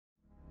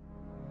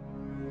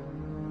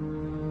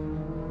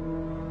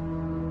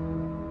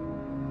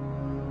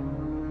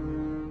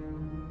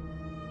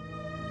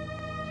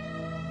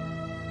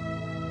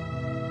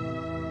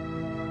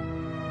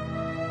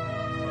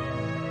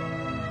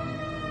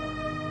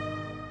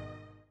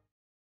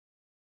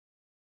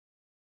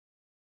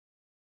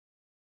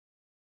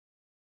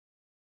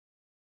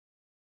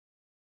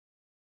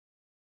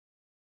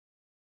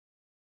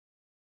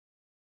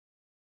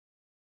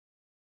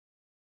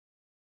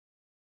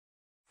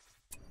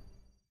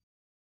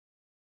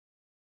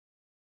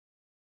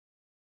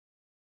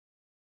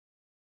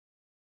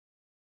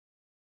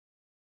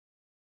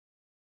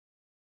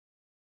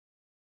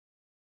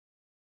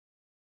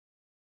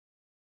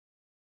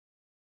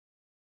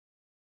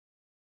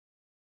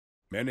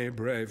Many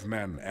brave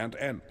men and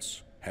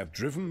Ents have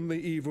driven the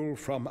evil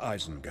from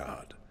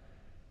Isengard.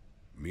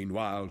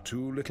 Meanwhile,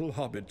 two little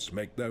hobbits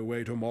make their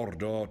way to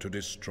Mordor to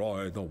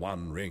destroy the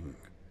One Ring.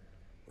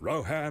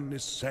 Rohan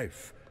is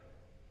safe,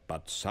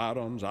 but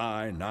Sauron's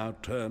eye now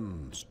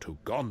turns to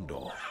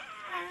Gondor.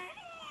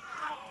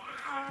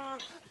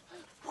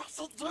 What's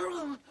it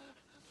doing?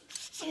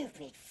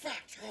 Stupid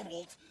fat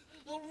hobbit.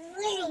 It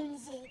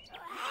ruins it.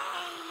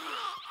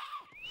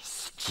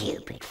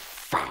 Stupid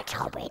fat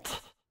hobbit.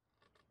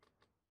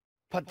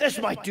 But this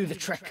might do the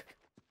trick.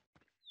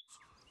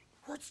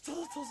 What's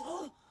taters,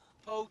 eh?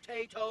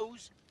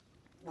 Potatoes.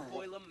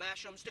 Boil them,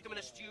 mash them, stick them in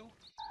a stew.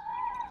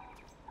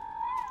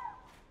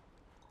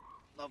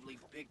 Lovely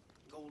big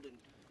golden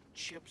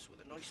chips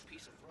with a nice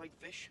piece of fried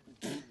fish.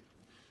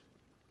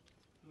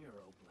 You're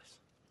hopeless.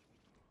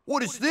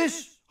 What is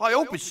this? I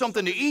hope it's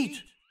something to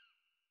eat.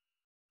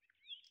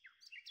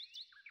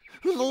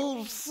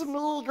 Leave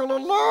Smeagol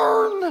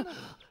alone!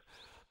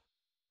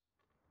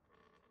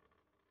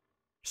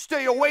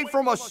 Stay away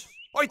from us!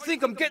 I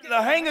think I'm getting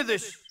the hang of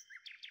this!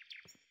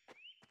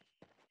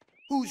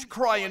 Who's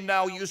crying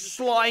now, you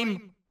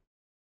slime?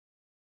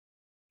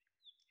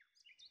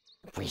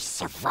 We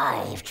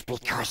survived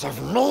because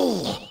of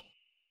me!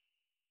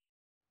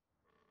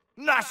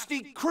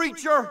 Nasty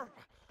creature!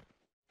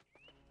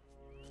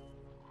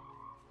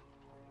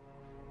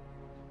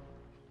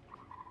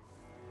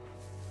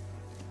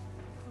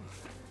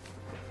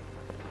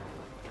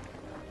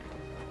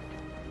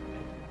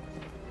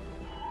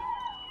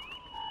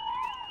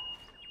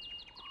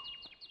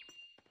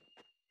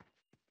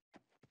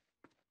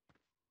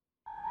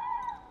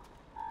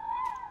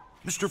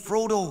 Mr.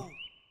 Frodo!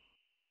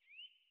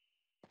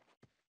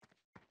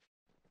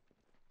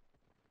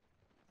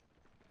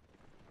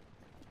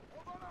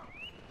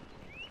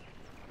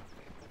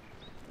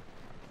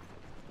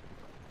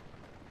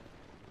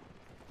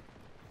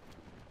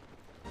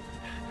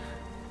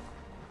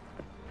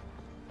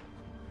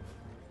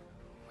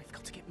 We've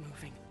got to get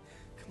moving.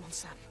 Come on,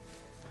 Sam.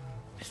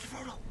 Mr.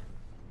 Frodo!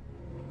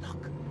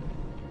 Look!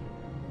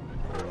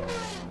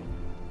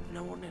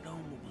 No one at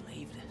home will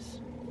believe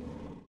this.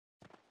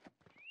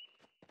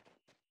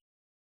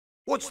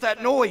 What's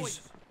that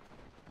noise?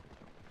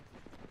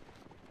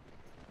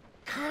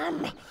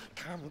 Come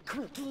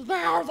quickly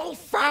now, they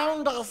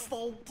found us,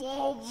 they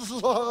did,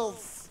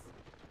 yes.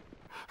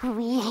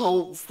 We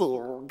hate the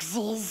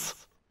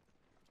orcs.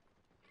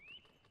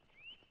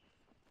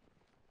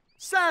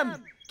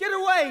 Sam! Get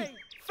away!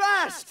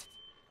 Fast!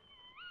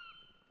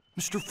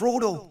 Mr.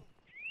 Frodo!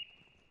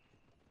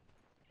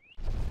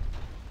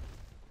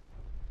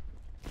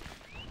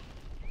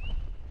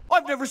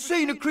 I've never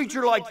seen a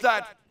creature like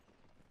that!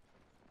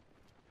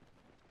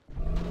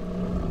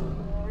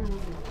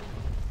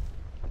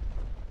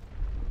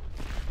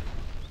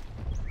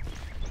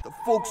 The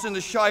folks in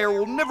the Shire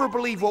will never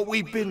believe what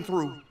we've been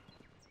through.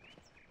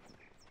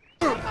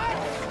 We've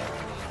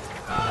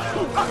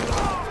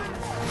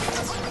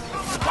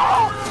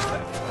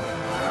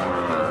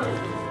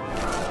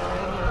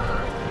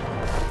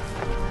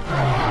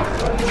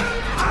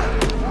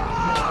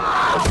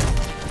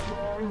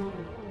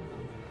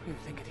been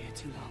thinking here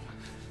too long.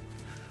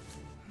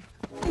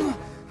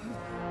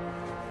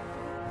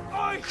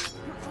 Oi!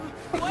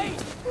 Wait!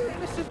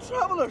 Listen,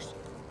 travelers!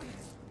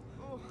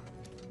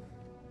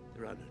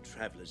 There are no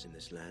travelers in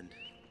this land.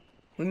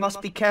 We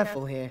must be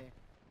careful here.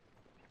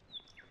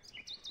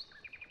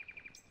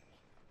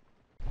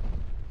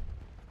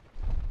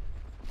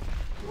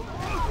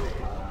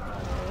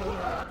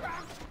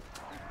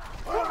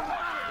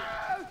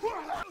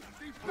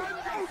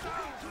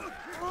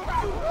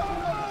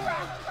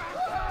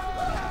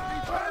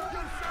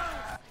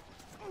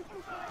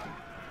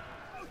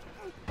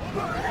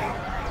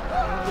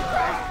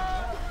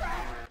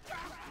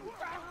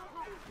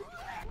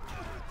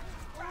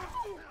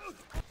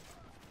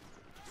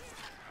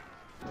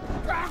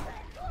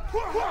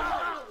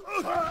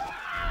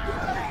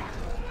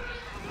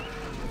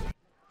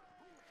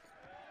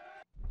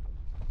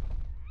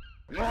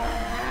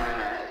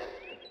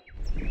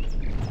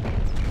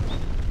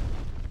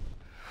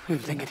 We've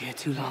been thinking here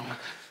too long.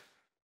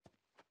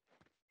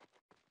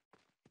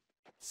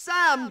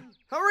 Sam!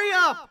 Hurry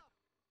up!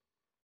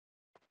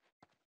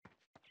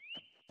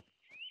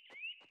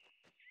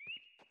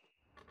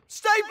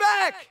 Stay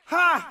back!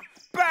 Ha!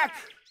 Back!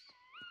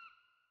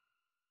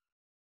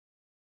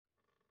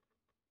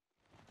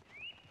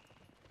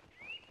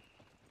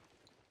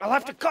 I'll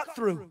have to cut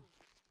through.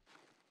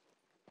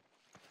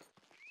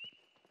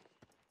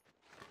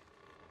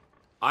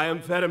 I am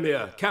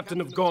Faramir,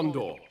 Captain of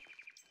Gondor.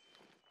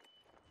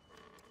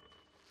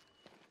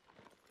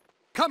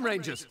 Come,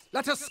 Rangers,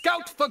 let us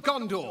scout for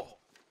Gondor!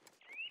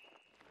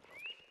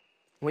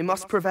 We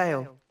must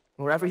prevail,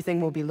 or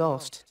everything will be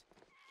lost.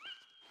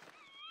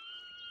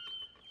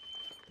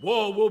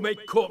 War will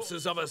make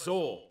corpses of us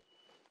all.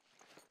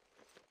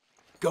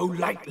 Go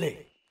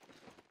lightly.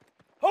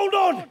 Hold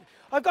on!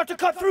 I've got to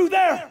cut through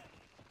there!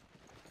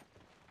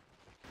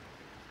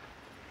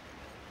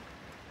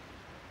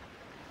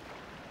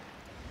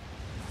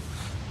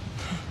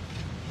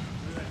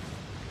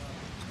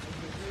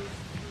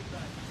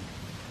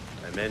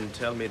 My men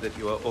tell me that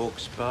you are Orc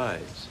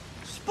spies.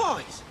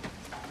 Spies?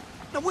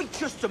 Now wait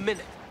just a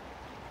minute.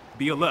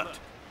 Be alert.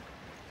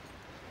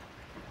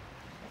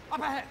 Up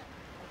ahead!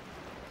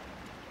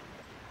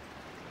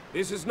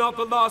 This is not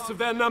the last of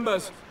their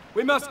numbers.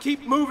 We must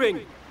keep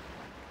moving.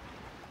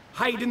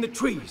 Hide in the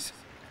trees.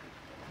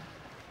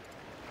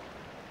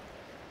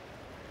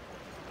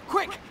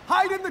 Quick!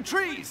 Hide in the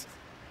trees!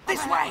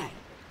 This way!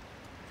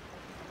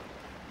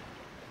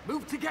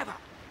 Move together.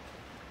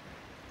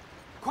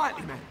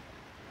 Quietly, men.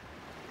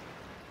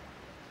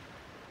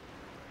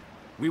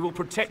 We will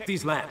protect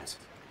these lands.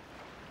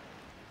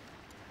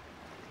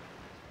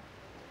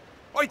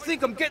 I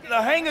think I'm getting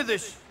the hang of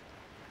this.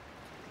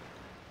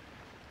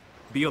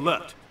 Be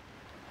alert.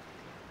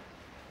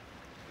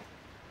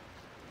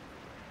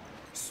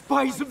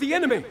 Spies of the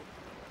enemy!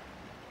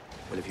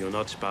 Well, if you're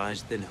not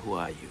spies, then who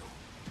are you?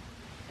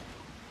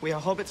 We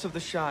are hobbits of the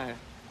Shire.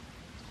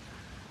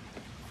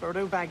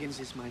 Frodo Baggins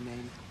is my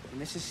name, and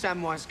this is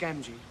Samwise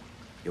Gamgee.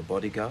 Your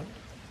bodyguard?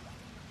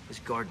 His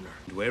gardener.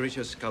 And where is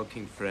your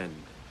skulking friend?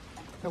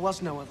 There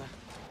was no other.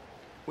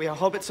 We are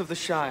hobbits of the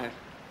Shire.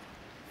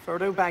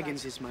 Frodo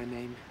Baggins is my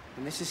name,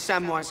 and this is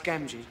Samwise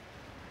Gamgee.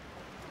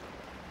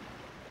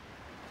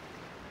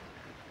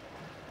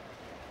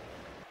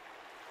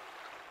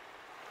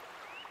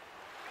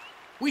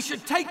 We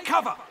should take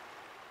cover!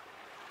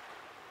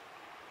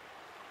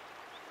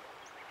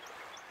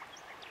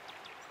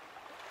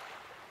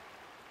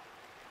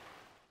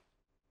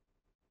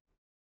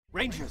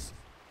 Rangers!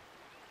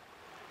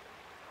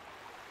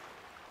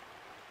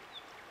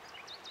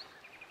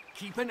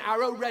 Keep an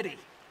arrow ready.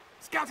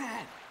 Scout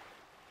ahead.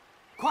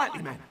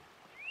 Quietly, men.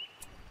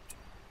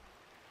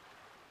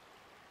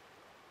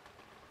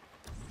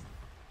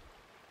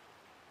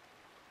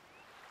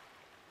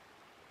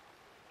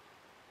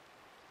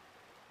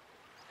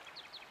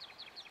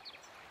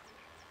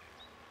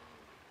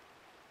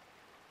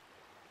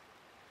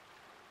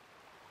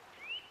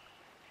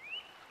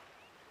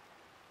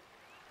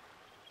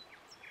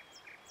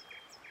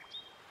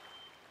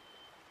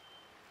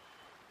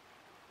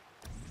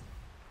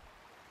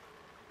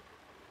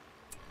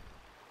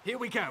 Here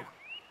we go.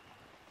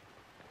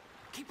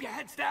 Keep your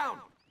heads down.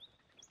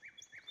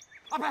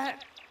 Up ahead.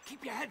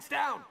 Keep your heads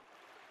down.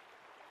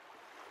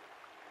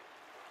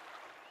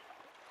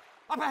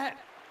 Up ahead.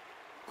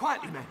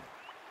 Quietly, men.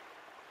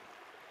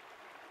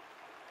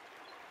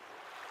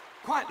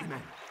 Quietly,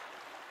 men.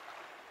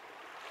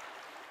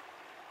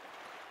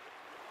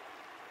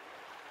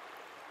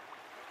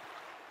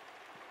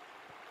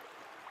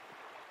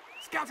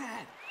 Scout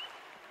ahead.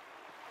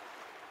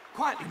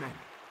 Quietly, men.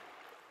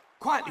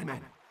 Quietly,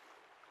 men.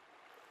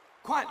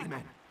 Quietly,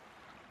 men.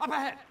 Up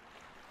ahead.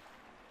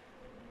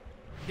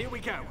 Here we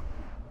go.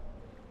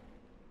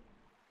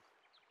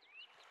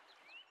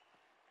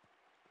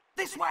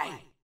 This way.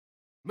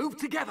 Move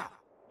together.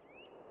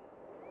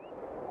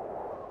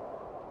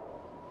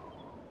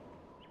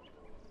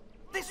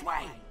 This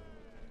way.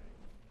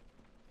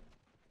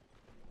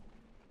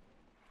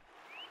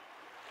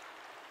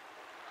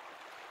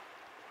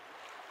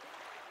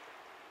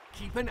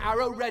 Keep an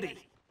arrow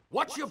ready.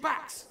 Watch your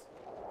backs.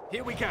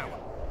 Here we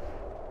go.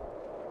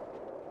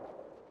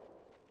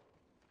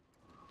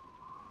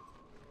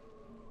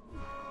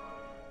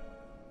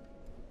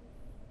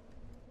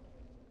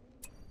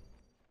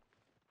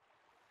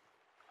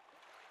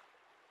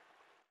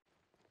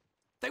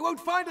 They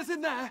won't find us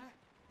in there!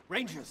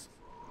 Rangers!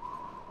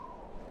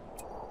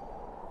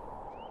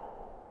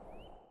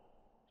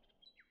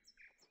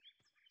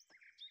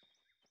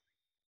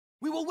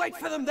 We will wait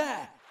for them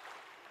there!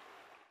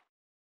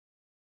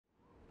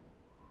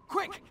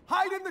 Quick!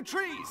 Hide in the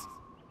trees!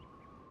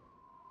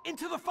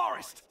 Into the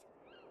forest!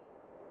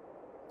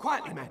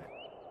 Quietly, men.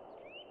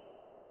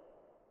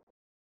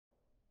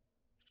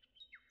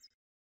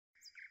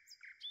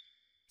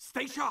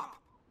 Stay sharp!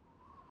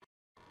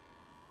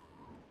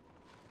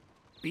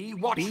 Be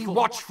watchful. Be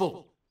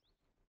watchful.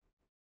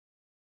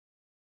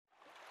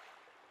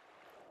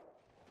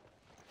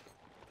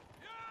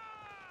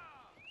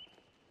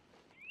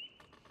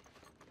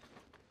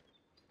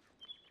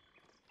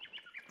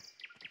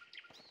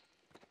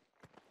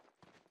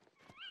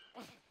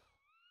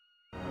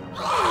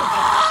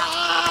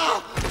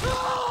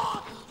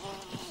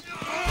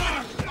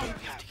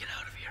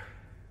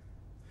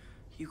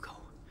 You go.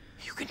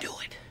 You can do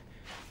it.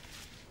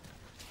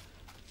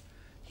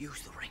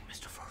 Use the ring,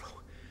 Mr. Frodo.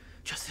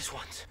 Just this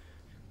once.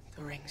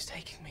 The ring's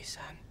taking me,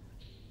 Sam.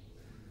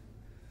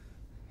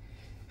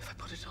 If I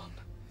put it on,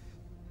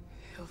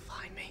 he'll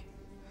find me.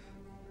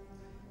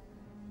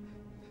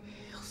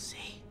 He'll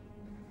see.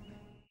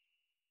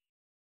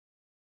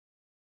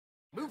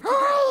 Move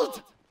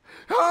Hide!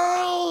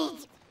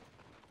 Hide!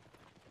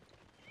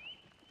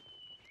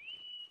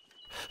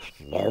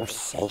 No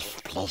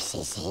safe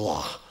places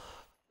here.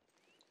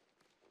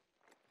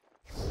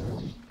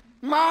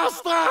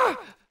 Master!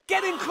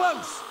 Get in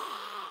close!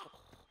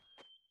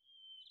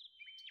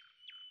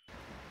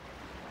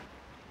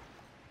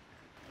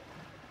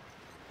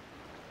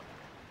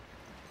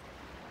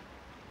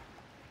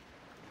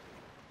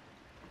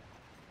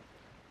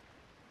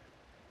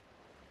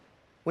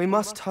 We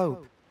must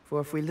hope, for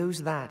if we lose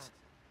that,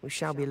 we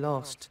shall be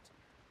lost.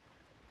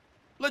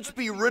 Let's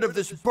be rid of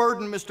this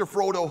burden, Mr.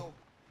 Frodo.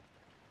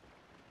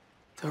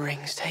 The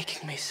ring's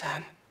taking me,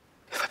 Sam.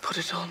 If I put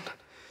it on,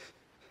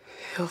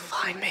 he'll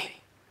find me.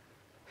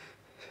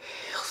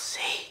 He'll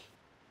see.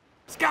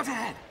 Scout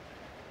ahead!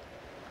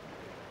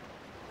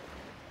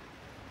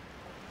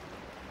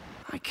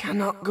 I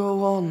cannot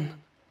go on.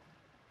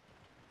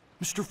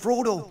 Mr.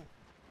 Frodo.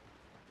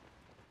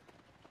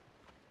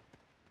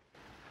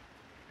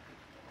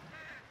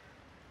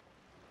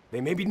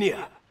 They may be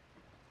near.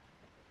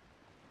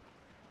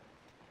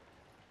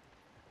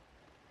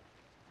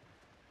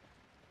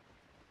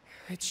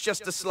 It's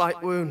just a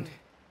slight wound.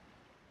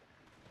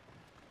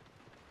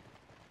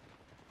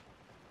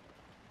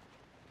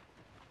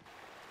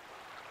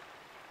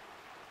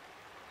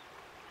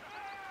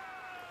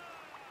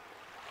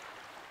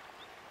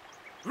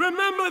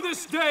 Remember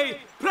this day,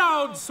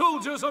 proud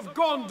soldiers of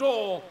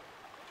Gondor!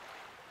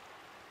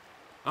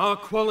 Our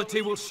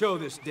quality will show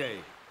this day.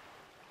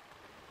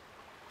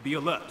 Be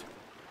alert.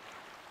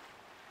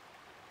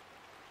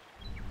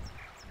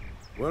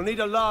 We'll need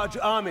a large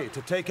army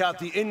to take out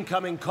the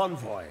incoming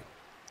convoy.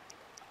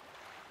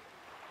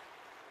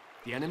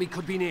 The enemy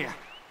could be near.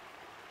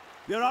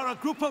 There are a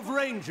group of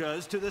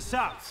rangers to the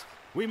south.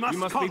 We must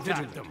be contact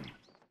vigilant. them.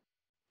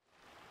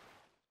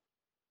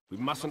 We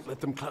mustn't let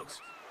them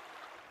close.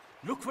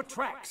 Look for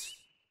tracks.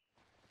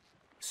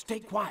 Stay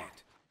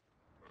quiet.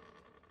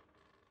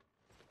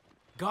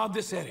 Guard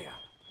this area.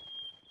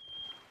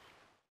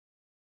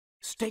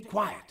 Stay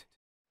quiet.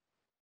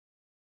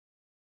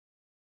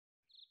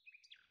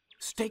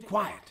 Stay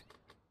quiet.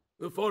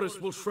 The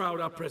forest will shroud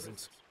our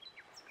presence.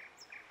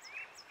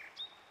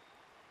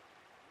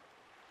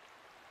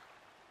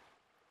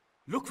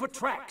 Look for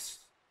tracks.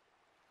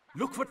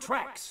 Look for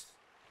tracks.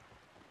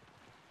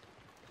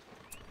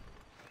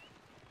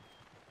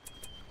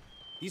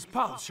 These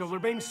paths shall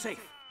remain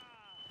safe.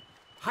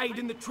 Hide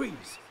in the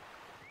trees.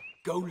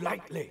 Go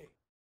lightly.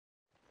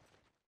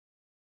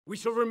 We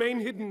shall remain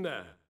hidden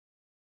there.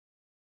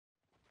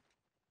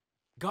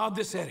 Guard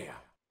this area.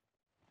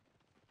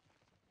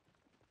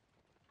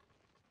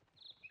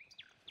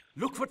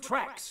 Look for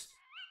tracks.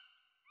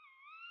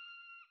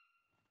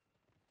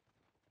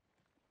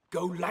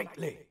 Go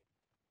lightly.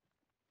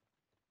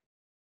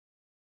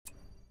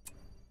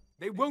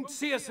 They won't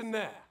see us in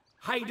there.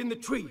 Hide in the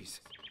trees.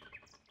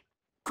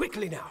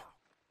 Quickly now.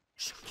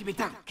 Shh, keep it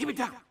down, keep it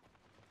down.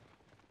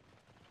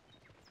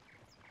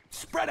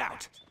 Spread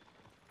out.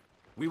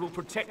 We will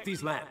protect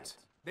these lands.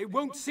 They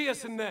won't see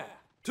us in there.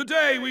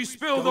 Today we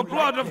spill the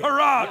blood of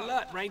Harad! Be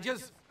alert,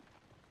 Rangers.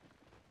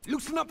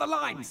 Loosen up the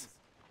lines.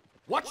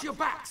 Watch your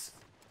backs.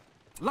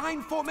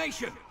 Line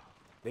formation.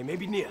 They may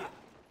be near.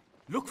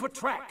 Look for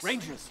tracks.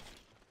 Rangers.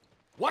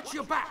 Watch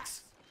your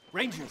backs.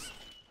 Rangers.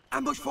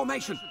 Ambush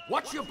formation.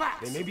 Watch your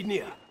backs. They may be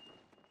near.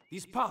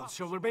 These paths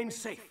shall remain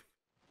safe.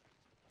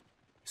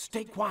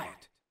 Stay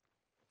quiet.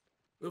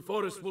 The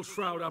forest will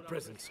shroud our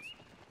presence.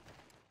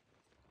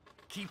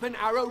 Keep an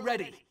arrow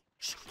ready.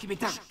 Shh, keep it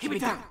down, keep it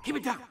down, keep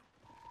it down.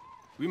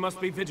 We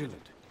must be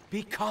vigilant.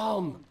 Be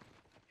calm.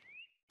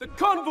 The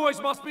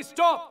convoys must be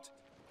stopped!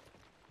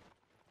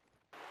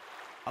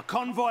 A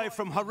convoy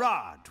from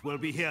Harad will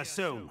be here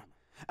soon.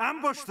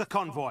 Ambush the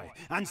convoy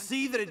and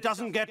see that it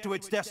doesn't get to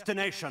its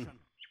destination.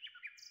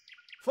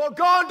 For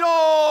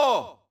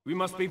Gondor! We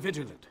must be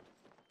vigilant.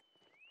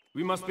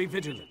 We must be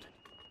vigilant.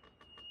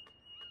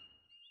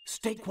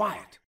 Stay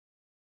quiet.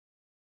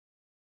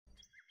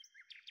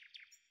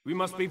 We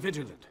must be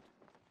vigilant.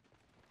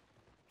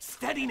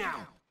 Steady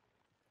now.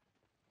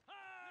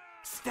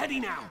 Steady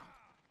now.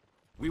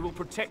 We will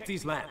protect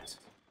these lands.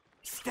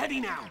 Steady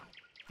now.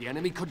 The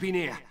enemy could be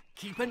near.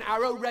 Keep an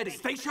arrow ready.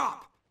 Stay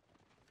sharp.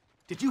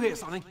 Did you hear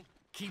something?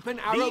 Keep an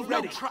arrow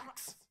ready. No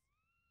tracks.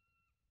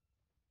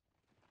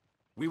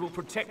 We will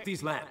protect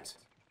these lands.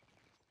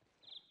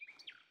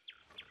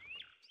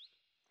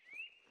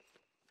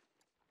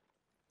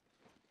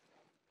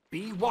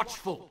 Be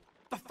watchful.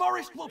 The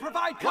forest will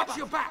provide cover. Watch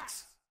your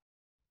backs.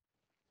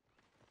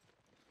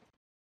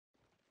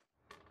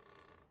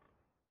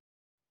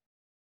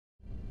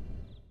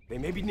 They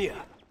may be near.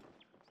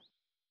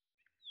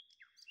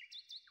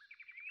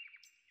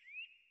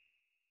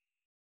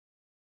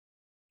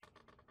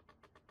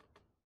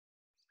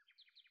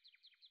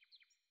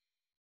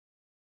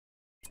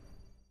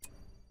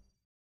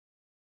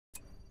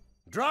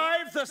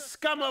 Drive the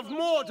scum of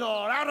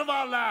Mordor out of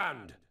our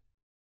land!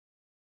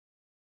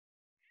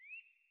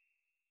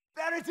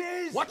 There it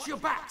is! Watch your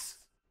backs!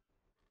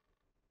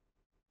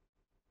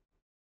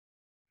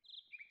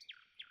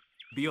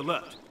 Be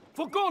alert.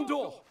 For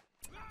Gondor!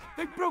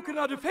 They've broken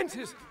our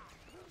defenses!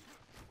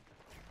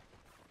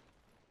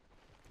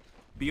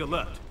 Be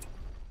alert.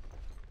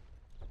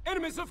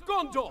 Enemies of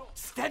Gondor!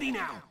 Steady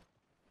now!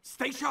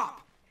 Stay sharp!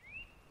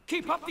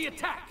 Keep up the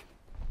attack!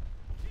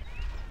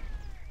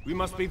 We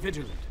must be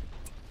vigilant.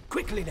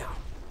 Quickly now!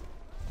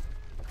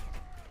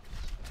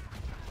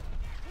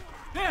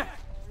 There!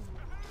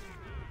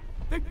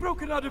 They've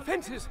broken our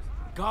defenses!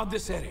 Guard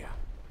this area.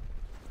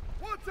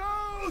 Watch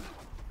out!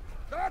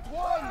 That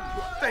one!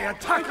 They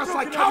attack us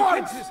like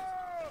cowards!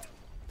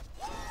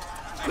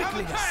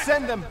 Quickly,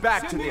 Send them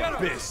back to the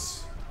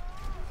abyss.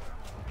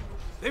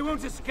 They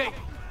won't escape.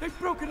 They've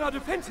broken our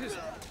defenses.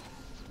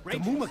 The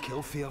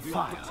Mumakil feel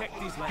fire.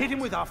 Hit him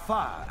with our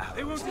fire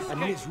arrows,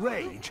 and in his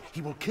rage,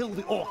 he will kill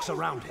the orcs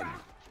around him.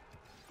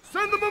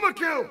 Send the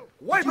Mumakil!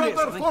 Wipe out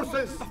their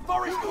forces! The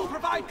forest will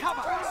provide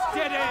cover!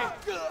 Steady!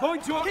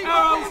 Point your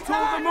arrows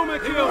toward the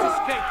Mumakil!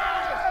 Escape!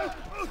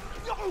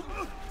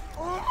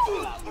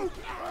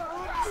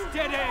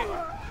 Steady!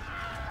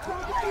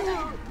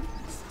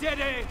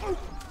 Steady!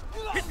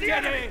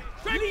 Steady!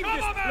 Leave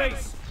this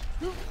place!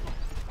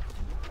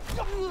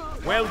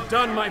 Well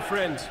done, my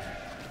friend!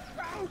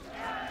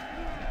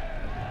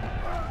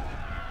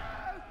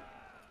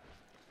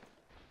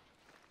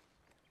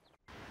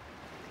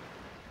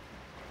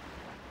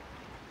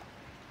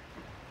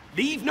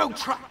 Leave no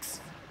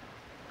tracks!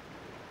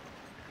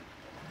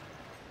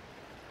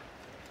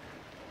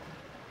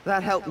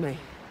 That helped me.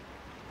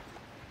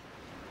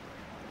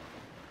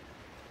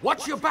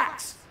 Watch your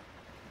backs!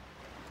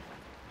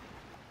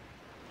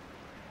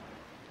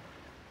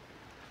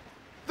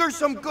 There's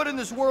some good in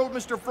this world,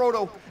 Mr.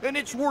 Frodo, and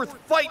it's worth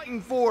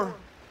fighting for.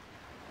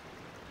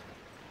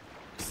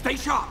 Stay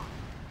sharp!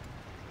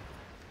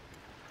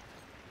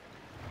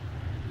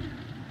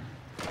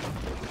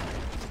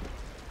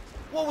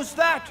 What was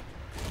that?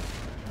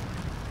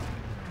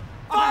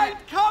 Find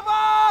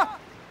cover!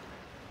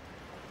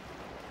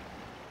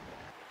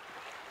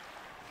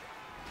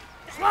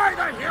 Slay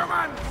the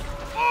humans!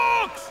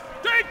 Orcs!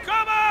 Take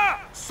cover!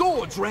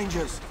 Swords,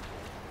 Rangers!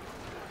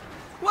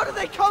 Where do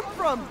they come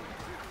from?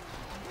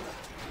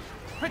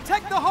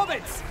 Protect the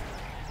hobbits!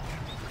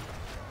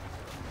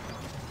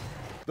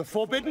 The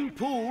Forbidden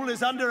Pool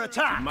is under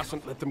attack! We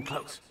mustn't let them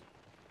close.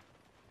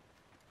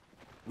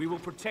 We will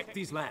protect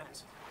these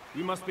lands.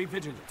 We must be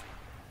vigilant.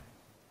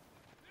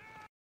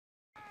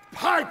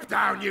 Pipe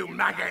down, you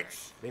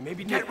maggots! They may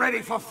be Get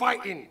ready for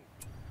fighting!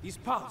 These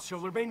paths shall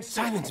remain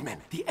safe. Silence, men!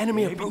 The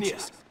enemy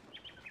approaches!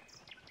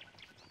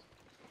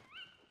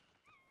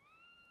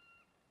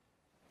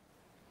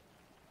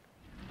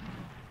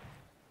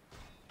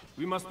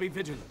 We must be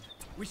vigilant.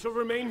 We shall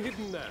remain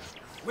hidden there.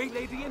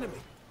 Waylay the enemy.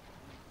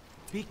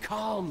 Be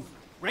calm!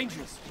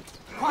 Rangers!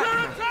 We're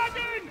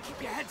attacking!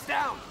 Keep your heads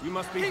down! We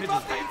must be Keep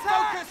vigilant. up the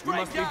focus, We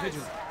must be Rangers!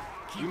 vigilant.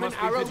 Keep We must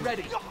an be arrow vigilant.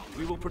 ready!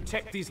 We will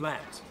protect these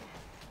lands.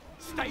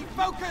 Stay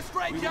focused,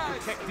 We Rangers! will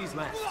protect these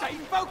lands. Stay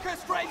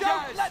focused, Rangers!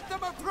 Don't let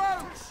them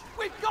approach!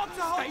 We've got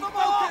to hold them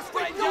focused, off!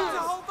 We've got to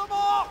hold them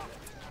off!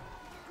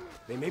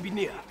 They may be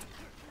near.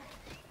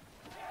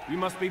 We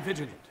must be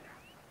vigilant.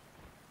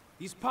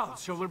 These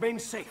paths shall remain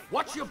safe.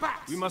 Watch your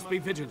backs! We must be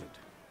vigilant.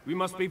 We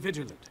must be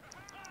vigilant.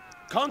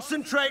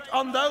 Concentrate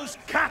on those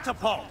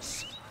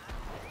catapults!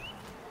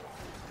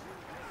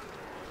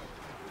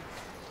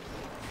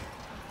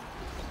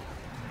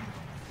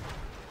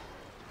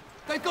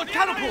 They've got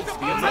catapults! Take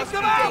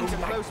them out!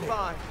 Close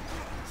by.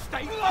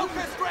 Stay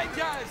focused,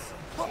 Rangers!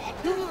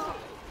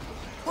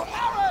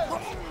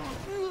 Arrows!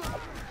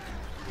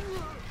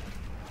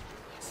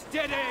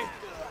 Steady!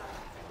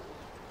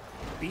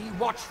 Be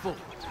watchful.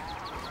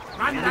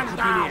 Run them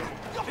down!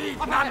 Leave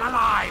none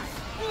alive!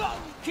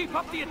 Keep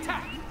up the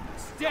attack!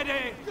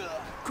 Steady!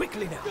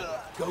 Quickly now!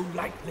 Go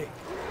lightly!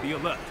 Be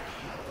alert!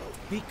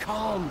 Be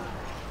calm!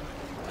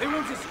 They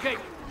won't escape!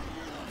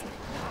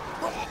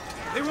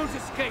 They won't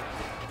escape!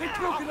 They've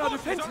broken our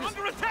defenses!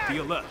 Under attack! Be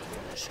alert!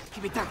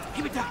 Keep it down!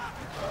 Keep it down!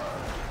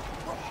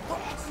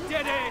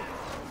 Steady!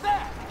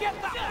 There!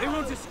 Get that! They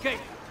won't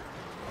escape!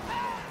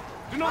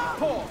 Do not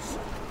pause!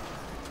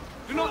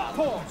 Do not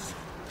pause!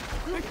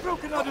 They've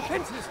broken our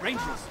defenses,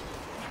 Rangers!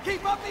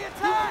 Keep up the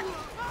attack!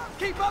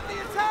 Keep up the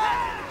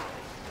attack!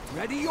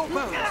 Ready your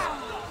bows!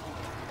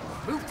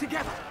 Move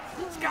together!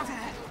 Scout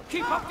ahead!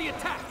 Keep up the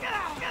attack!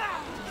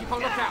 Keep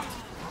on lookout!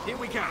 Here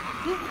we go!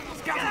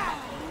 Scout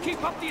ahead!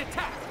 Keep up the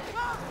attack!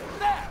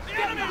 There!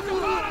 Get them!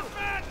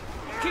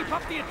 Keep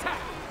up the attack!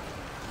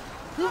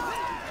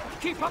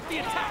 Keep up the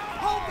attack!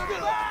 Hold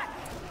them back!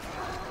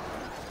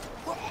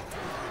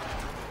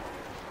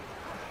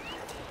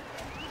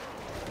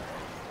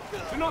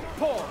 Do not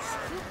pause!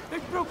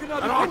 They've broken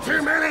our There are defenses!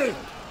 too many!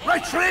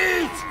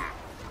 Retreat!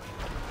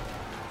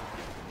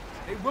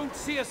 They won't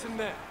see us in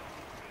there!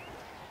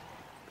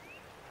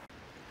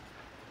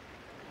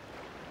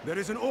 There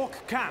is an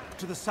orc camp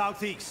to the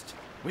southeast.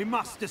 We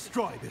must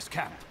destroy this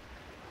camp.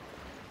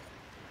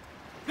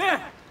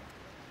 There!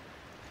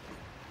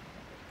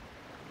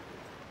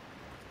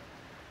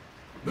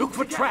 Look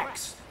for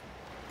tracks!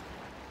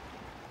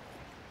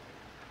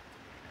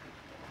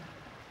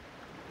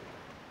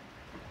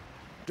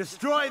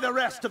 Destroy the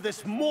rest of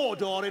this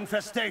Mordor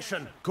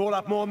infestation. Call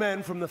up more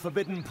men from the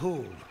Forbidden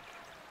Pool.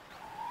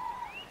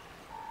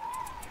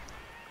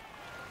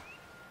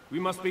 We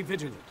must be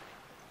vigilant.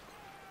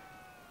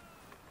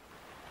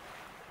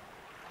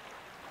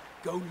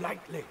 Go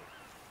lightly.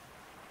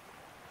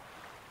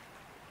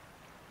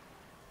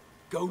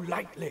 Go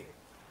lightly.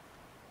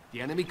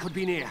 The enemy could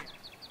be near.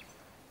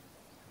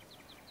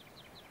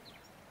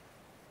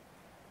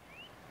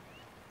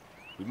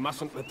 We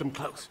mustn't let them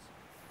close.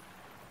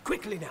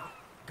 Quickly now,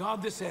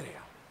 guard this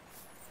area.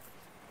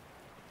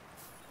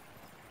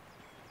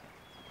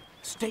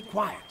 Stay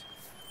quiet.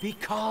 Be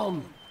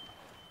calm.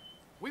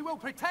 We will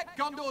protect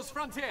Gondor's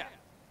frontier.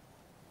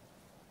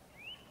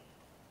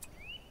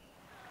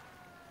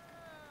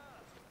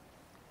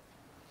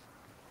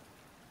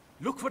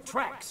 Look for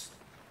tracks.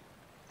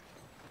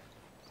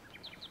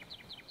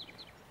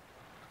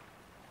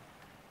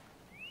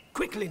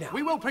 Quickly now.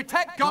 We will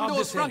protect Guard Gondor's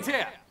this area.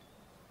 frontier.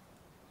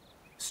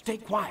 Stay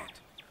quiet.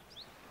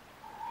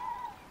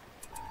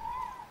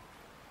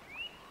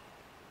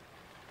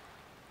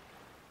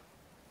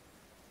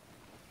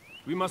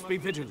 We must be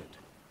vigilant.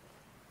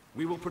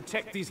 We will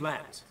protect these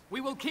lands.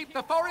 We will keep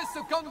the forests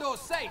of Gondor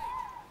safe.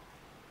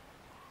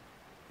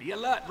 Be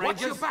alert, Rangers.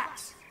 Watch your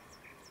backs.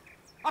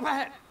 Up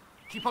ahead.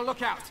 Keep a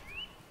lookout.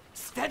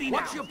 Steady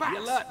Watch now. your backs.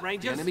 Be alert,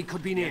 Rangers. The enemy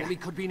could be near. The enemy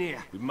could be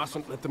near. We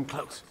mustn't let them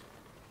close.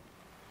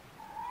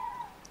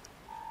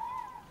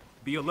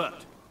 Be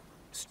alert.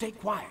 Stay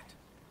quiet.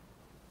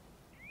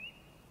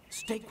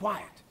 Stay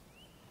quiet.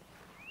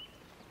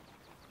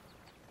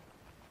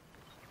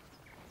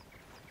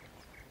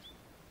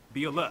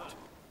 Be alert.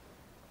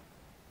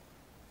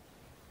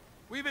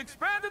 We've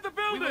expanded the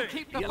building. We will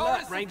keep the Be alert,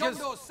 forests of Rangers.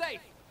 Gondor safe.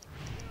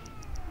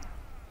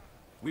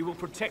 We will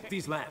protect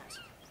these lands.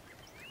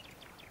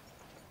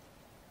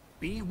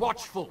 Be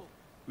watchful.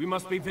 We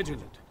must be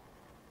vigilant.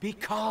 Be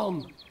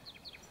calm.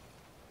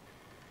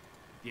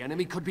 The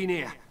enemy could be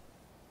near.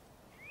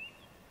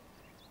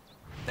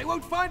 They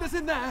won't find us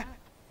in there.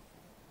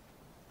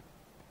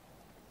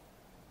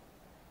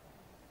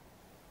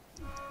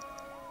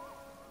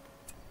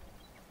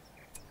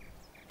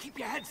 Keep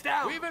your heads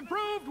down. We've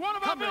improved one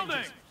of our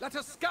buildings. Let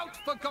us scout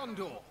for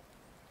Gondor.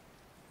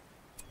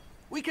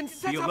 We can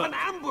set Be up alert. an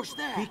ambush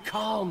there. Be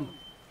calm.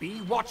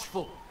 Be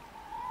watchful.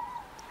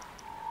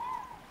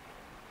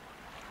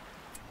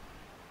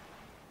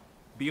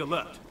 Be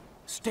alert.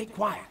 Stay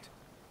quiet.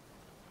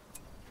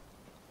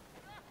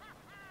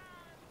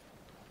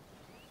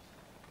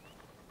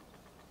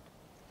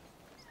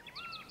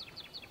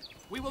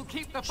 We will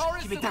keep the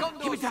forests Keep of it down.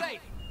 Keep Gondor it down.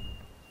 safe.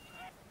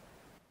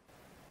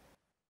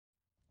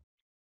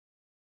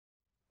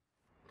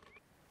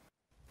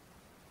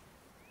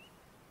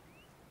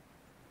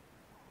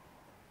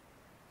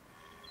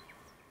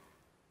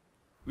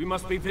 We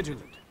must be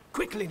vigilant.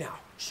 Quickly now.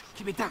 Shh,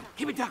 keep it down.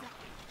 Keep it down.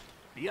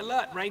 Be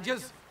alert,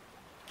 Rangers.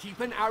 Keep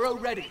an arrow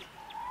ready.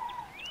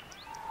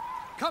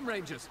 Come,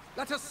 Rangers.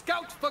 Let us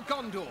scout for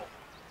Gondor.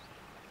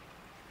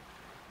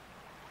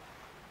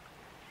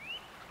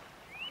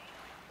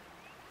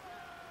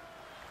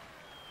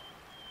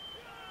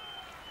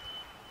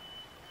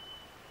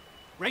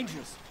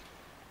 Rangers,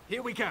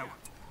 here we go.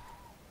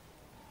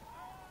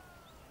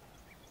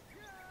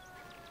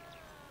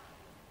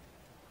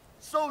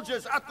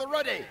 Soldiers at the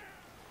ready!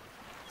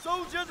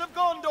 Soldiers of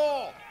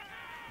Gondor!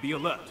 Be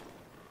alert.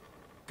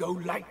 Go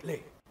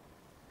lightly.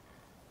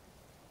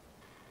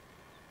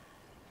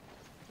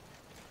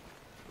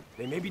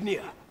 They may be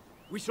near.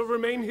 We shall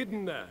remain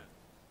hidden there.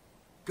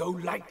 Go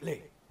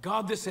lightly.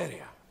 Guard this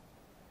area.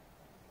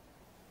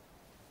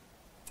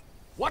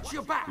 Watch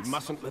your backs. We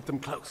mustn't let them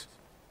close.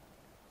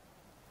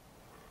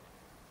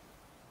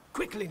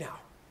 Quickly now.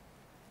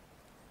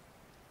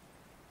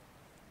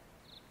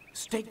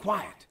 Stay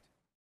quiet.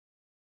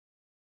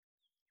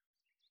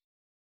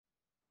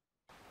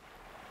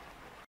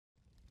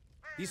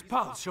 These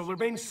paths shall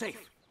remain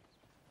safe.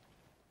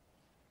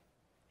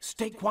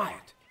 Stay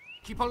quiet.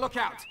 Keep a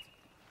lookout.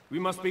 We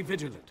must be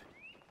vigilant.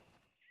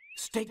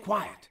 Stay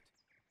quiet.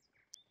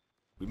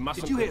 We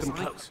mustn't you let hear them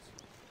something? close.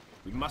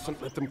 We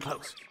mustn't let them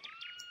close.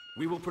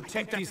 We will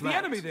protect these the lands.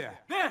 enemy there.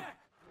 There!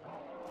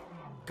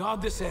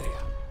 Guard this area.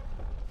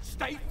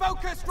 Stay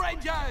focused,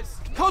 Rangers!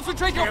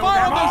 Concentrate your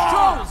fire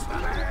on those trolls!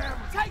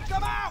 Take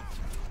them out!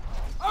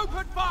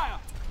 Open fire!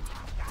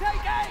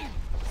 Take aim!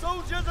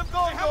 Soldiers of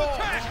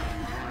Gondor!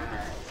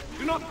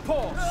 Do not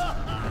pause.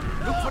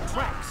 Look for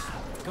tracks.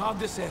 Guard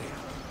this area.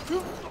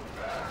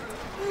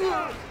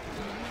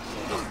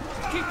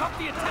 Keep up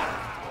the attack.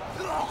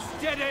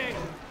 Steady.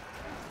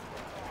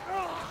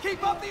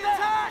 Keep up the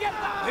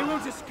attack! They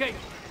won't escape.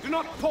 Do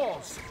not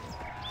pause.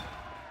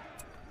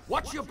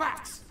 Watch your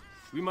backs!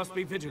 We must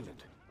be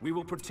vigilant. We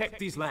will protect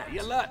these lands. Be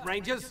alert,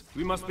 Rangers!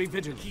 We must be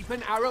vigilant. Keep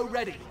an arrow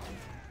ready.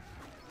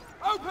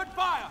 Open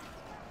fire!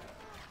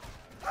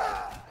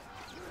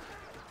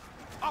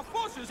 Our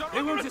forces are They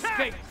under won't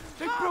attack. escape.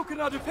 They've broken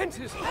our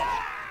defenses.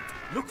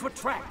 Look for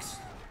tracks.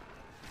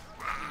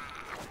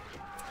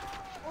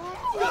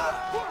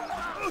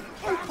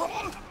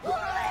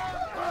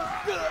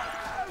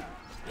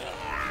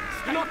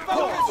 Do not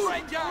Focus, pause.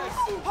 Rangers!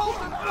 Hold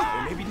them!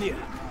 They may be near.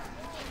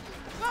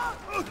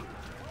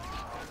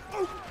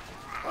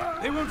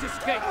 They won't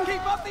escape.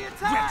 Keep up the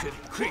attack!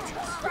 Wretched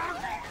creatures.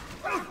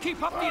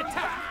 Keep up the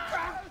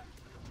attack.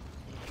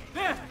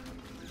 There.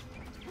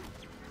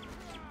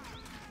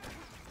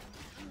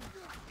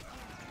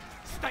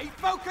 Stay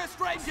focused,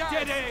 Rangers!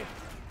 Steady.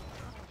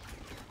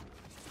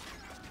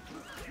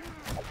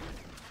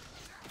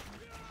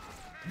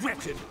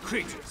 Wretched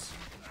creatures.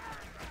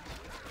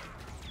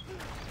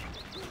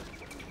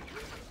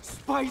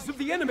 Spies of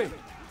the enemy!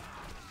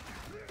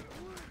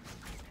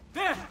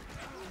 There!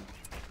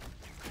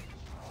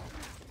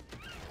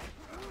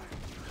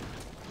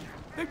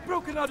 They've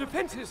broken our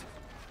defenses!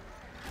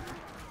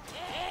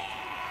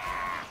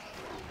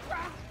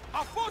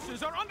 Our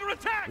forces are under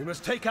attack! We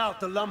must take out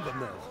the lumber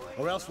mill,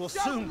 or else we'll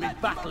soon be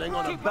battling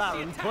on a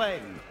barren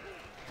plain.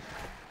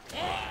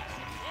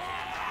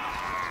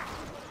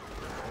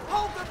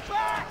 Hold them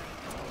back!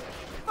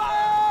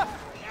 Fire!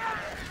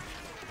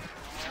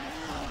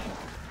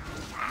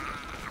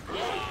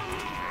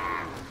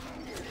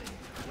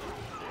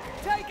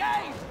 Take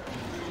aim!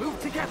 Move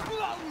together!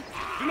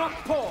 Do not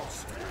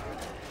pause!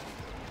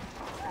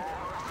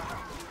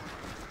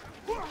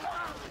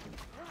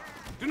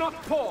 Do not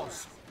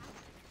pause!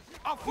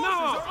 Our forces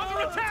are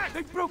under attack!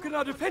 They've broken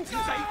our defenses!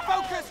 Stay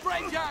focused,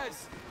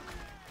 Rangers!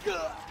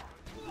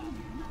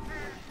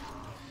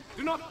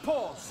 Do not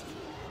pause!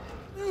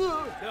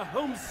 The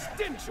home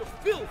stench of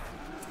filth!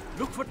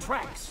 Look for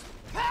tracks!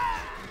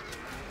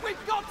 We've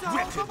got to hold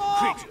Wretched them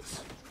off!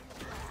 creatures!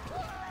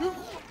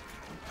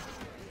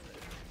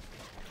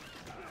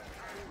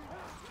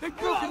 They've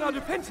broken our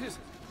defenses!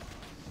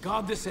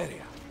 Guard this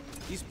area.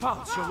 These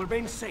paths shall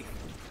remain safe.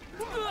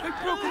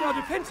 They've broken our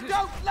defenses!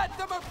 Don't let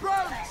them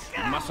approach!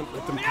 We mustn't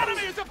let them The pass.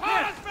 enemy is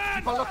upon us, men!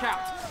 Keep a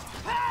lookout!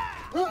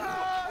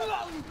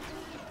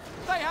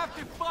 They have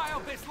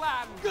defiled this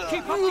land!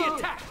 Keep up the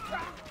attack!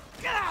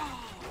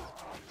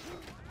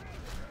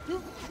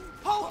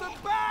 Hold them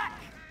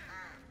back!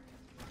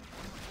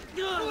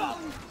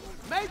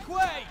 Make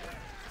way!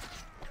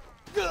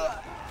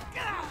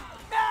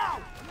 Now!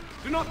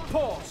 Do not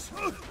pause!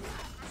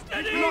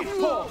 Do not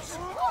pause!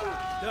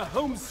 The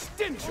home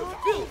stench of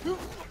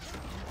filth!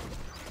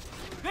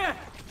 There!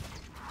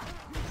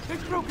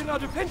 They've broken our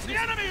defenses! The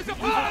enemy is The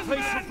upon evil us, place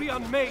men! shall be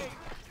unmade!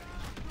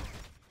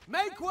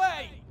 Make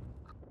way!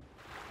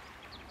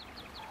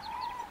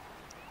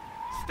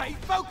 Stay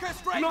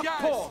focused, Do Rangers! not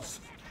pause!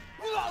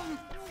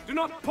 Do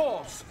not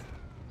pause!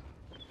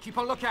 Keep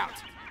a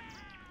lookout!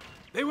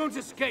 They won't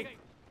escape!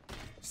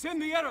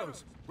 Send the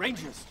arrows!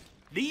 Rangers,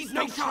 leave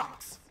No no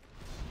tracks!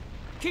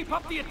 Keep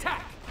up the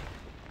attack!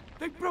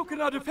 They've broken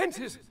our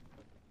defenses!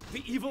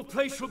 The evil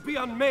place shall be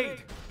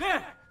unmade!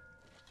 There!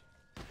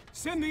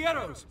 Send the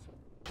arrows!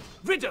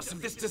 Rid us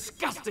of this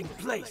disgusting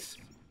place!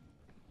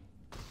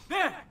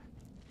 There!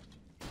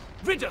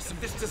 Rid us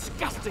of this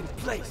disgusting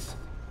place!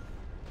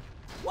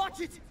 Watch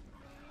it!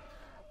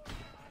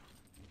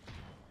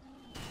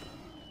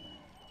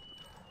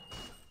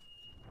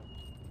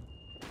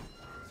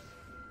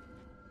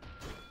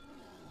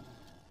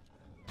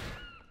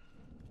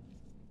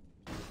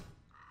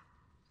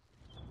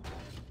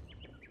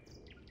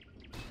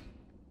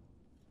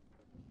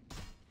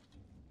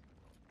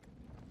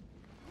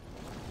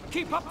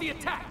 Keep up the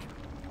attack!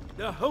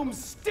 The home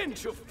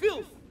stench of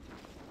filth!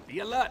 Be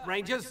alert,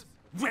 Rangers!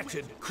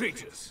 Wretched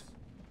creatures!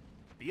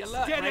 Be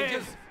alert, Steady.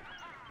 Rangers!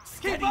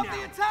 Steady Keep up now.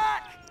 the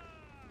attack!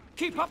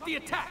 Keep up the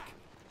attack!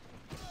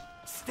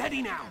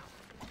 Steady now!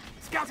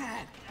 Scout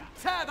ahead!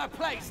 Tear the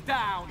place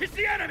down! It's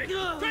the enemy!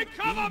 Take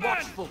cover, Be men!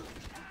 watchful!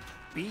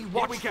 Be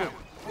watchful! Here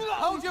we go!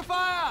 Hold your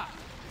fire!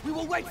 We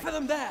will wait for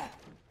them there!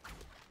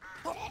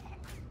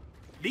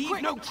 Leave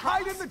Quick, no hide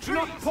tracks! in the trees! Do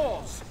not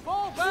pause!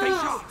 Fall Stay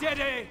back!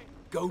 steady!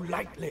 Go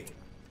lightly!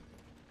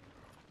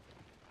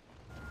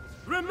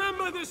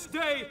 Remember this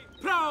day,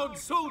 proud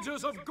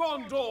soldiers of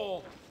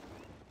Gondor!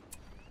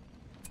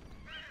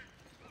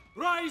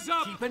 Rise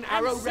up Keep an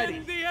arrow and ready.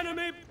 send the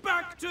enemy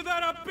back to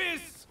their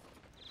abyss!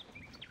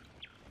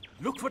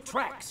 Look for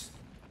tracks.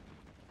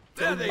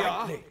 There Go they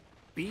are. lightly.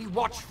 Be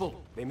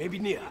watchful! They may be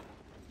near.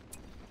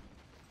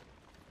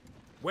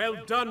 Well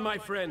done, my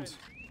friends.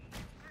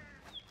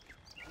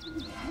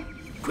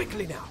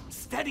 Quickly now.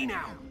 Steady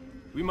now!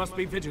 We must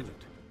be vigilant.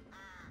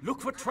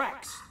 Look for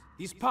tracks.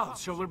 These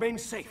paths shall remain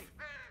safe.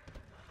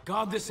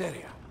 Guard this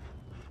area.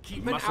 Keep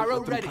We an mustn't arrow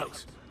let them ready!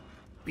 close.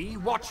 Be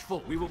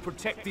watchful! We will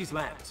protect these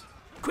lands.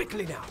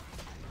 Quickly now.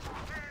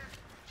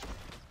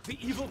 The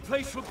evil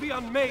place will be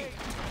unmade.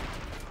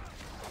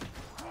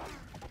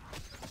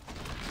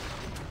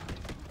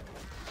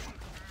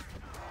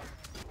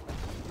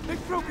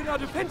 They've broken our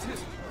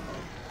defenses.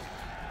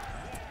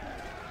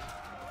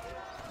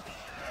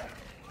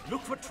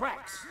 Look for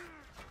tracks.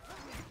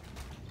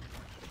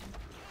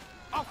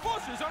 Our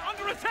forces are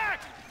under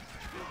attack!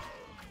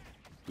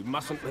 We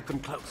mustn't let them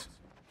close.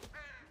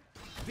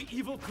 The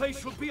evil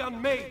place will be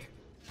unmade.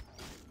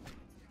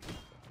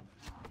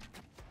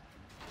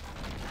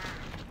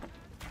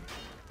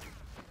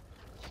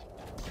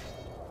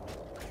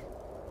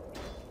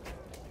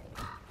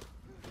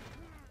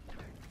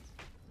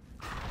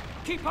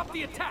 Keep up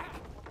the attack!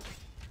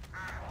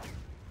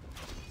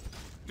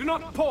 Do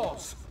not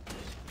pause!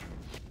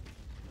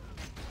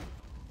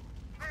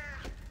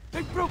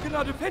 They've broken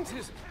our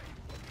defenses!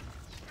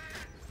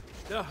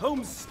 The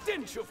home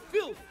stench of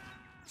filth!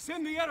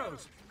 Send the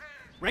arrows!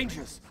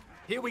 Rangers,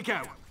 here we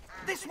go!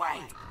 This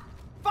way!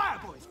 Fire,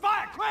 boys!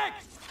 Fire, quick!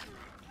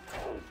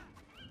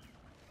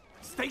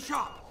 Stay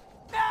sharp!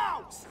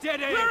 Now!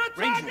 Steady! We're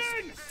attacking!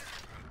 Rangers.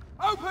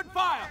 Open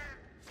fire!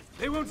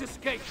 They won't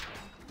escape.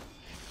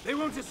 They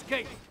won't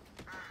escape.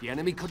 The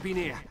enemy could be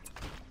near.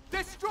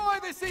 Destroy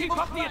this evil Keep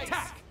up place! the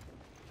attack.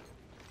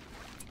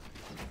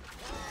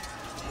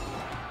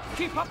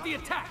 Keep up the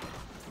attack.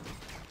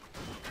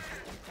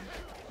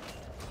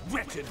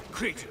 Wretched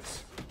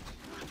creatures.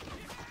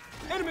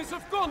 Enemies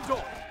of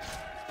Gondor.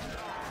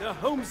 The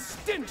home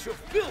stench of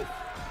filth.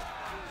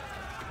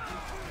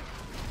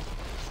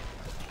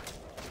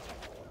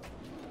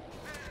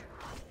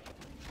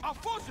 Our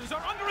forces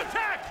are under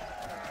attack!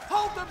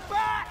 Hold them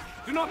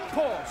back! Do not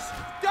pause.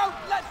 Don't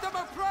let them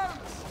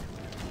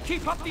approach!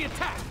 Keep up the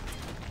attack.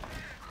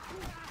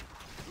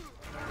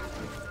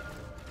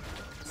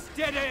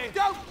 Steady.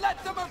 Don't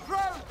let them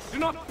approach! Do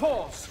not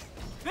pause.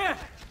 There.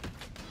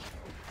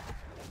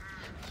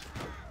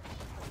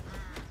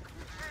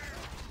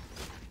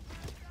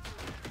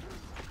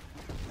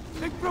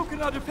 They've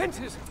broken our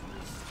defenses.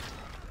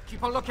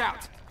 Keep on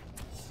lookout.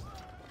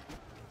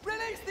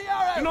 Release the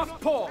arrows! Do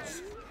not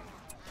pause.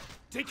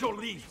 Take your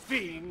leave,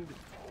 fiend.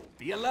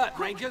 Be alert,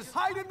 Rangers.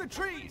 Hide in the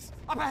trees!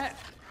 Up ahead!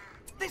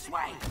 This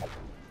way!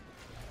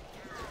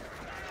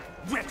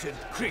 Wretched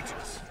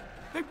creatures.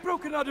 They've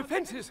broken our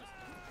defenses.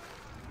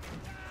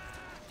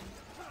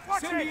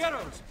 Watch Send it! the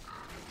arrows.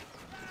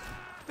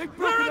 They've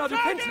broken our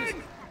defenses.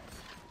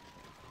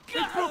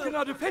 They've broken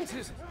our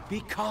defenses.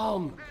 Be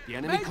calm. The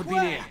enemy Make could be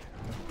way! near.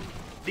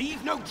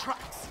 Leave no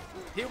tracks.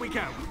 Here we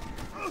go.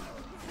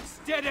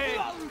 Steady.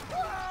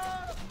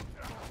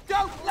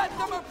 Don't let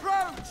them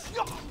approach!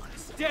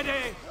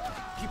 Steady.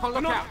 Keep on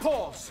Do not lookout.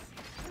 pause.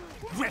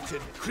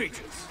 Wretched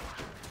creatures.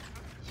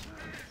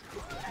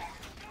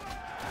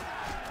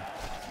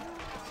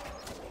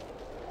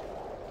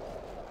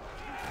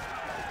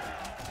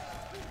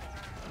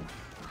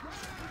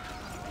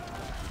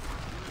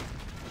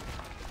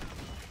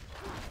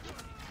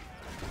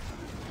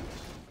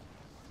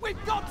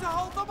 We've got to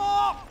hold them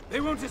off! They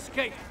won't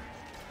escape.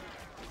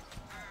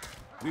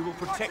 We will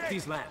protect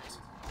these lands.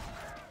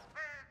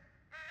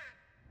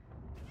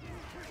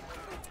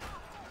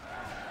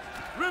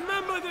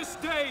 Remember this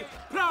day,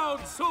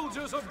 proud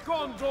soldiers of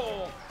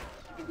Gondor!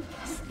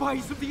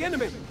 Spies of the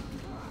enemy!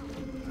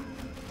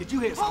 Did you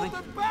hear something?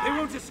 Hold them back! They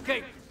won't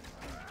escape!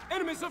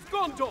 Enemies of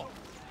Gondor!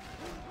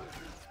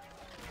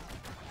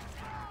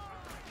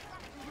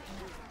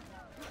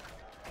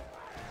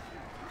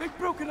 They've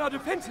broken our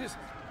defenses!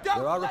 Don't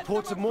There are let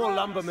reports them of more approach!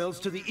 lumber mills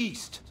to the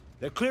east.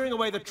 They're clearing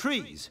away the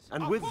trees,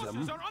 and with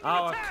Forces them, are under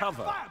our attack!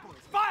 cover. Fire, boys!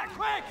 Fire,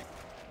 quick!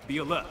 Be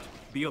alert!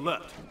 Be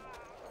alert!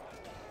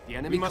 The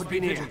enemy We must could be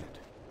be near. vigilant.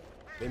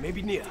 They may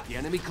be near. The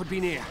enemy could be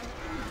near.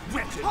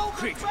 Wretched Hold them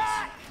creatures!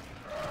 back!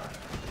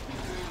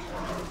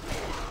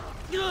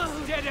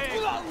 Steady!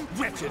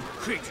 Wretched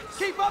creatures!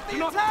 Keep up the Do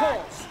not attack!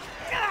 pause!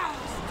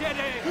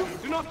 Steady!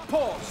 Do not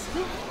pause!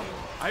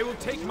 I will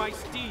take my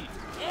steed.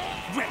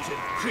 Wretched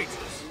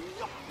creatures!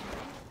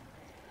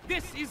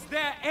 This is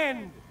their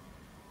end!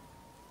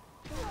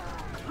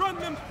 Run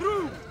them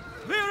through!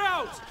 Clear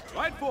out!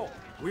 Right for.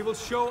 We will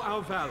show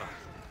our valor.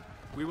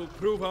 We will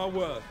prove our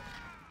worth.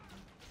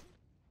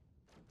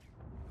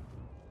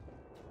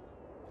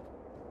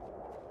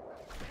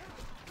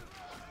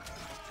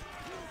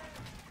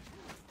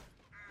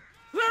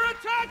 They're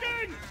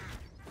attacking!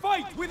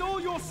 Fight with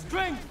all your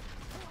strength!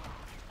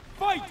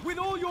 Fight with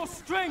all your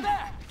strength!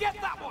 There! Get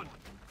that one!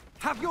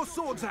 Have your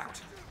swords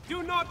out!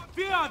 Do not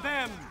fear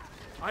them!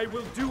 I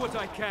will do what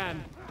I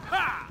can.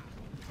 Ha!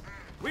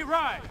 We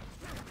ride!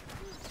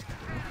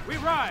 We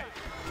ride!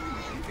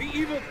 The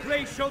evil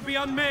place shall be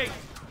unmade!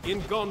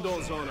 In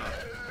Gondor's honor,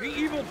 the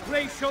evil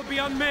place shall be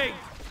unmade!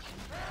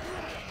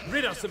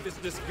 Rid us of this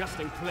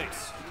disgusting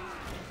place.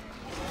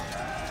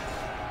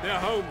 Their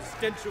home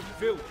stench of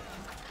filth.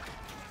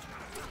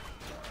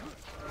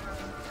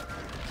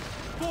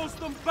 Force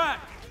them back!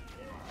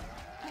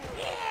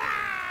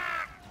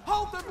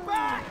 Hold them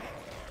back!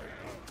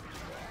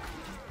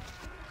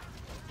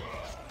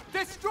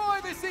 Destroy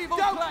this evil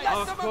place! Let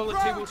Our them quality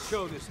approach! will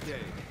show this day.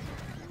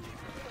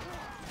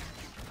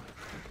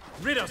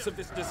 Rid us of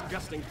this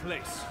disgusting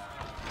place.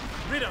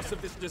 Rid us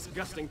of this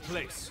disgusting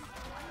place.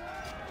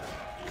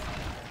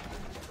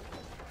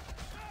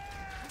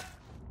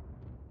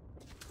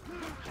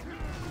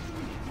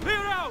 Clear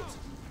out!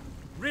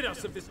 Rid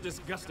us of this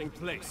disgusting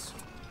place.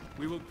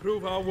 We will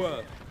prove our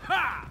worth.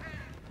 Ha!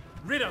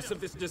 Rid us of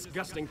this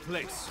disgusting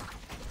place.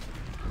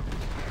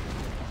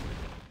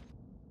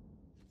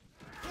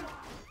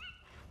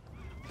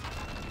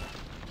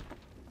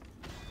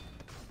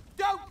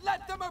 Don't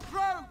let them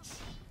approach!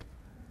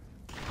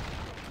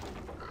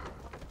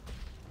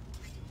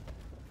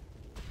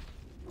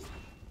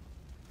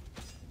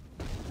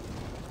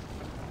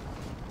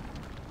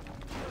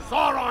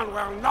 Sauron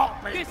will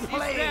not be This is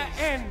pleased! their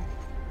end!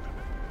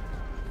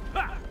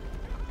 Ha!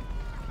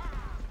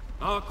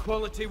 Our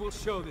quality will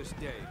show this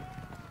day.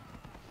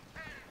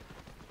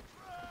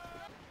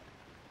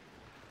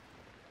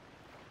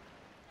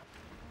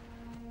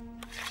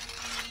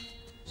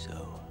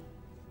 So,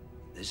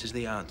 this is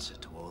the answer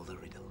to all the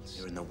riddles.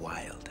 Here in the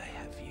wild, I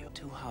have you.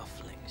 2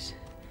 halflings,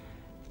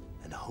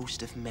 and a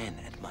host of men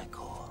at my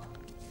call.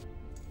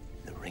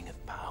 ring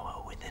of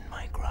power within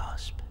my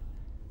grasp.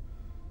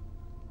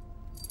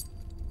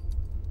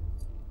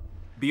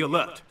 Be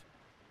alert.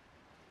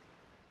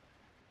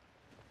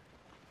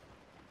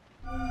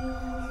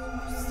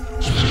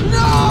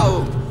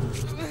 No!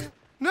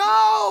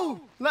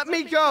 No! Let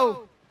me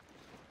go!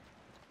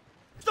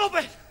 Stop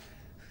it!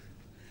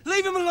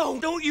 Leave him alone,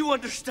 don't you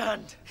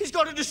understand? He's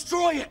got to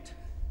destroy it.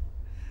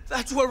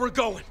 That's where we're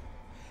going.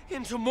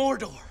 Into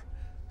Mordor.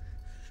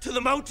 To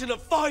the Mountain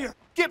of Fire.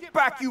 Get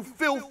back, you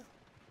filth!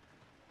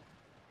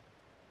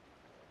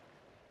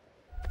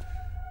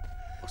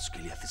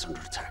 Osgiliath is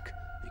under attack.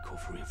 They call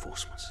for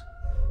reinforcements.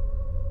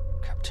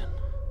 Captain,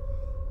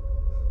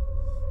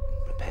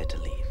 prepare to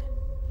leave.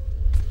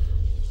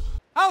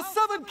 Our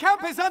southern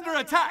camp is under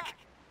attack!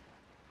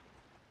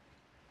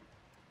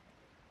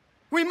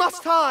 We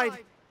must hide!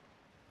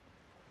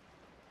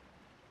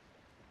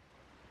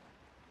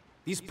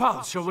 These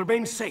paths shall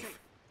remain safe.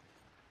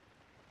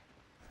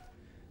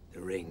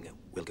 The ring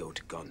will go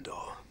to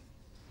Gondor.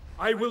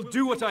 I will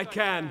do what I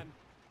can.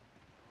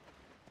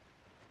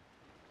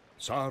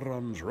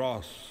 Sauron's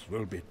wrath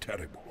will be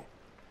terrible,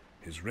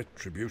 his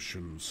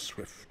retribution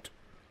swift.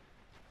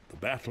 The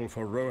battle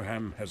for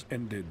Rohan has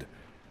ended.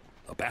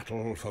 The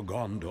battle for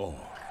Gondor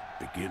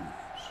begins.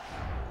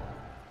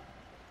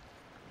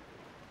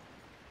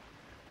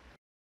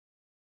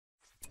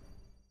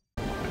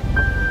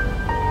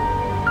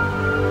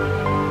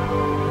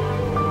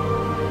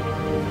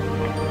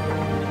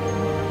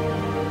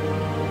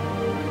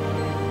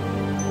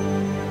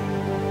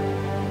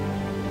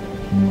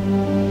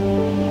 Mm-hmm.